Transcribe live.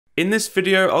In this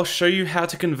video, I'll show you how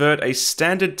to convert a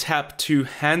standard tap to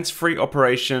hands-free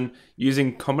operation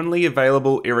using commonly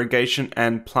available irrigation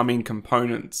and plumbing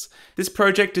components. This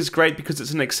project is great because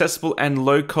it's an accessible and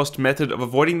low-cost method of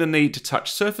avoiding the need to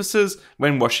touch surfaces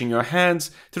when washing your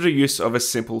hands through the use of a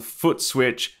simple foot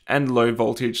switch and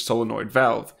low-voltage solenoid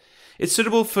valve. It's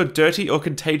suitable for dirty or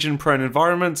contagion-prone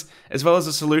environments, as well as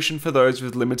a solution for those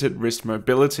with limited wrist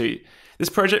mobility. This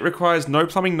project requires no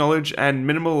plumbing knowledge and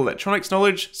minimal electronics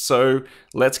knowledge, so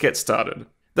let's get started.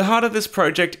 The heart of this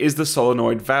project is the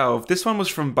Solenoid Valve. This one was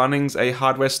from Bunnings, a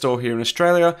hardware store here in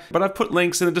Australia, but I've put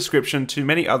links in the description to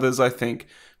many others I think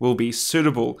will be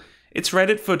suitable. It's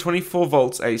rated for 24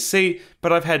 volts AC,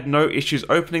 but I've had no issues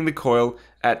opening the coil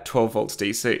at 12 volts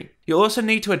DC. You'll also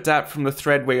need to adapt from the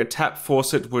thread where your tap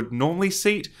faucet would normally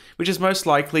seat, which is most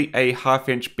likely a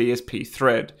 1/2" BSP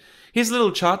thread. Here's a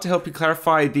little chart to help you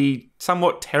clarify the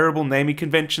somewhat terrible naming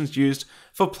conventions used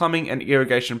for plumbing and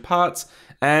irrigation parts,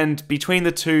 and between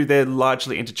the two they're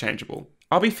largely interchangeable.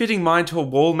 I'll be fitting mine to a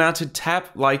wall-mounted tap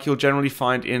like you'll generally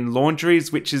find in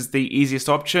laundries, which is the easiest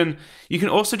option. You can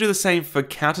also do the same for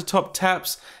countertop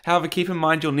taps, however keep in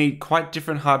mind you'll need quite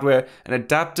different hardware and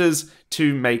adapters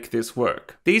to make this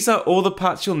work. These are all the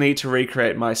parts you'll need to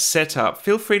recreate my setup.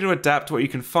 Feel free to adapt what you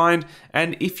can find,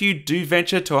 and if you do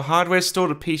venture to a hardware store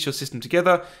to piece your system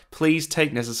together, please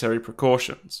take necessary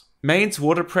precautions. Mains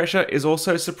water pressure is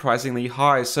also surprisingly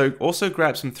high, so also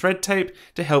grab some thread tape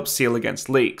to help seal against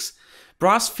leaks.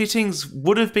 Brass fittings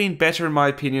would have been better in my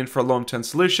opinion for a long-term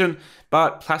solution,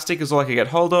 but plastic is all I could get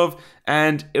hold of,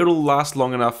 and it'll last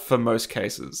long enough for most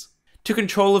cases. To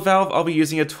control the valve, I'll be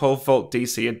using a 12 volt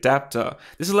DC adapter.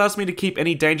 This allows me to keep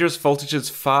any dangerous voltages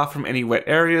far from any wet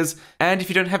areas, and if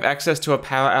you don't have access to a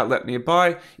power outlet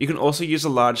nearby, you can also use a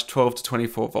large 12 to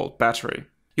 24 volt battery.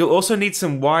 You'll also need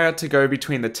some wire to go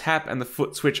between the tap and the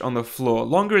foot switch on the floor.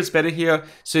 Longer is better here,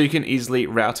 so you can easily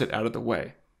route it out of the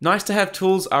way. Nice to have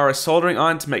tools are a soldering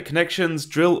iron to make connections,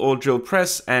 drill or drill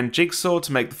press, and jigsaw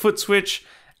to make the foot switch,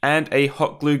 and a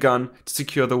hot glue gun to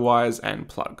secure the wires and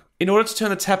plug. In order to turn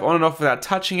the tap on and off without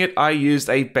touching it, I used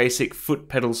a basic foot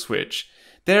pedal switch.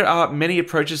 There are many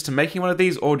approaches to making one of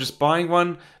these or just buying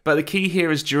one, but the key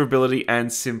here is durability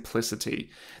and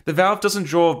simplicity. The valve doesn't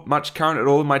draw much current at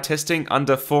all in my testing,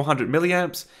 under 400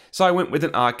 milliamps, so I went with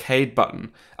an arcade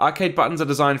button. Arcade buttons are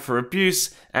designed for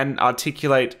abuse and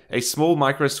articulate a small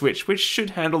micro switch which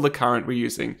should handle the current we're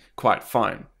using quite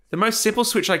fine. The most simple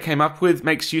switch I came up with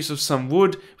makes use of some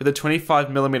wood with a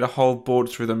 25mm hole bored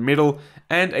through the middle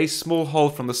and a small hole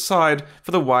from the side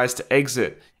for the wires to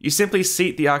exit. You simply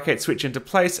seat the arcade switch into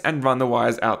place and run the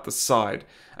wires out the side.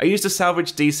 I used a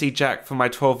salvaged DC jack for my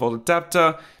 12 volt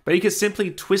adapter, but you can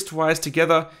simply twist wires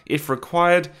together if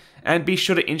required, and be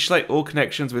sure to insulate all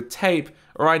connections with tape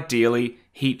or ideally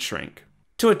heat shrink.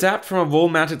 To adapt from a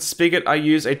wall-mounted spigot, I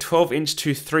use a 12"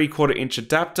 to 3/4"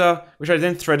 adapter, which I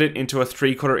then threaded into a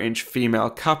 3/4" female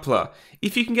coupler.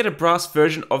 If you can get a brass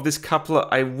version of this coupler,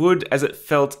 I would, as it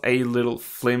felt a little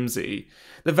flimsy.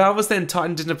 The valve was then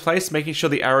tightened into place, making sure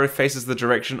the arrow faces the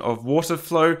direction of water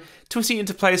flow. Twisting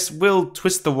into place will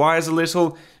twist the wires a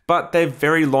little, but they're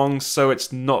very long, so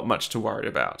it's not much to worry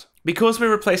about. Because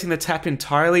we're replacing the tap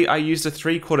entirely, I used a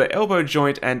 3/4 elbow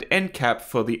joint and end cap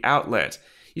for the outlet.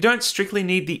 You don't strictly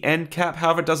need the end cap,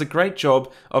 however it does a great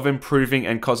job of improving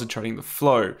and concentrating the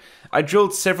flow. I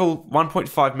drilled several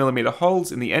 1.5mm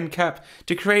holes in the end cap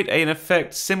to create an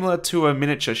effect similar to a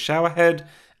miniature shower head,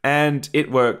 and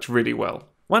it worked really well.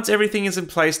 Once everything is in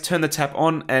place, turn the tap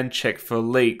on and check for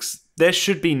leaks. There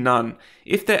should be none.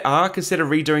 If there are, consider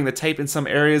redoing the tape in some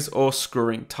areas or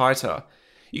screwing tighter.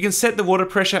 You can set the water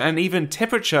pressure and even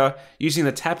temperature using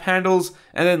the tap handles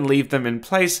and then leave them in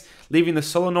place, leaving the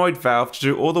solenoid valve to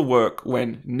do all the work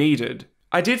when needed.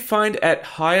 I did find at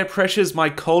higher pressures my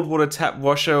cold water tap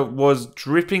washer was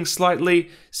dripping slightly,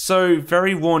 so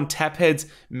very worn tap heads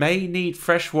may need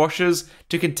fresh washers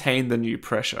to contain the new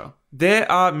pressure. There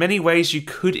are many ways you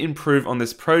could improve on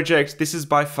this project. This is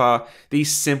by far the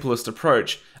simplest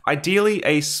approach. Ideally,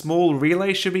 a small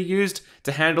relay should be used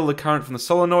to handle the current from the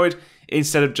solenoid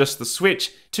instead of just the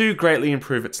switch to greatly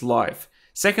improve its life.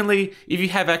 Secondly, if you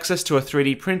have access to a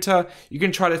 3D printer, you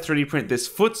can try to 3D print this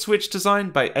foot switch design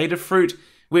by Adafruit,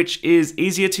 which is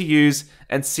easier to use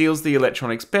and seals the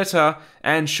electronics better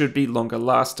and should be longer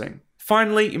lasting.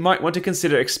 Finally, you might want to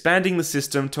consider expanding the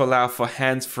system to allow for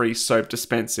hands-free soap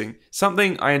dispensing,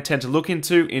 something I intend to look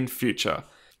into in future.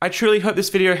 I truly hope this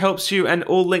video helps you, and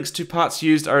all links to parts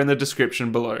used are in the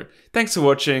description below. Thanks for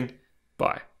watching,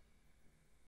 bye.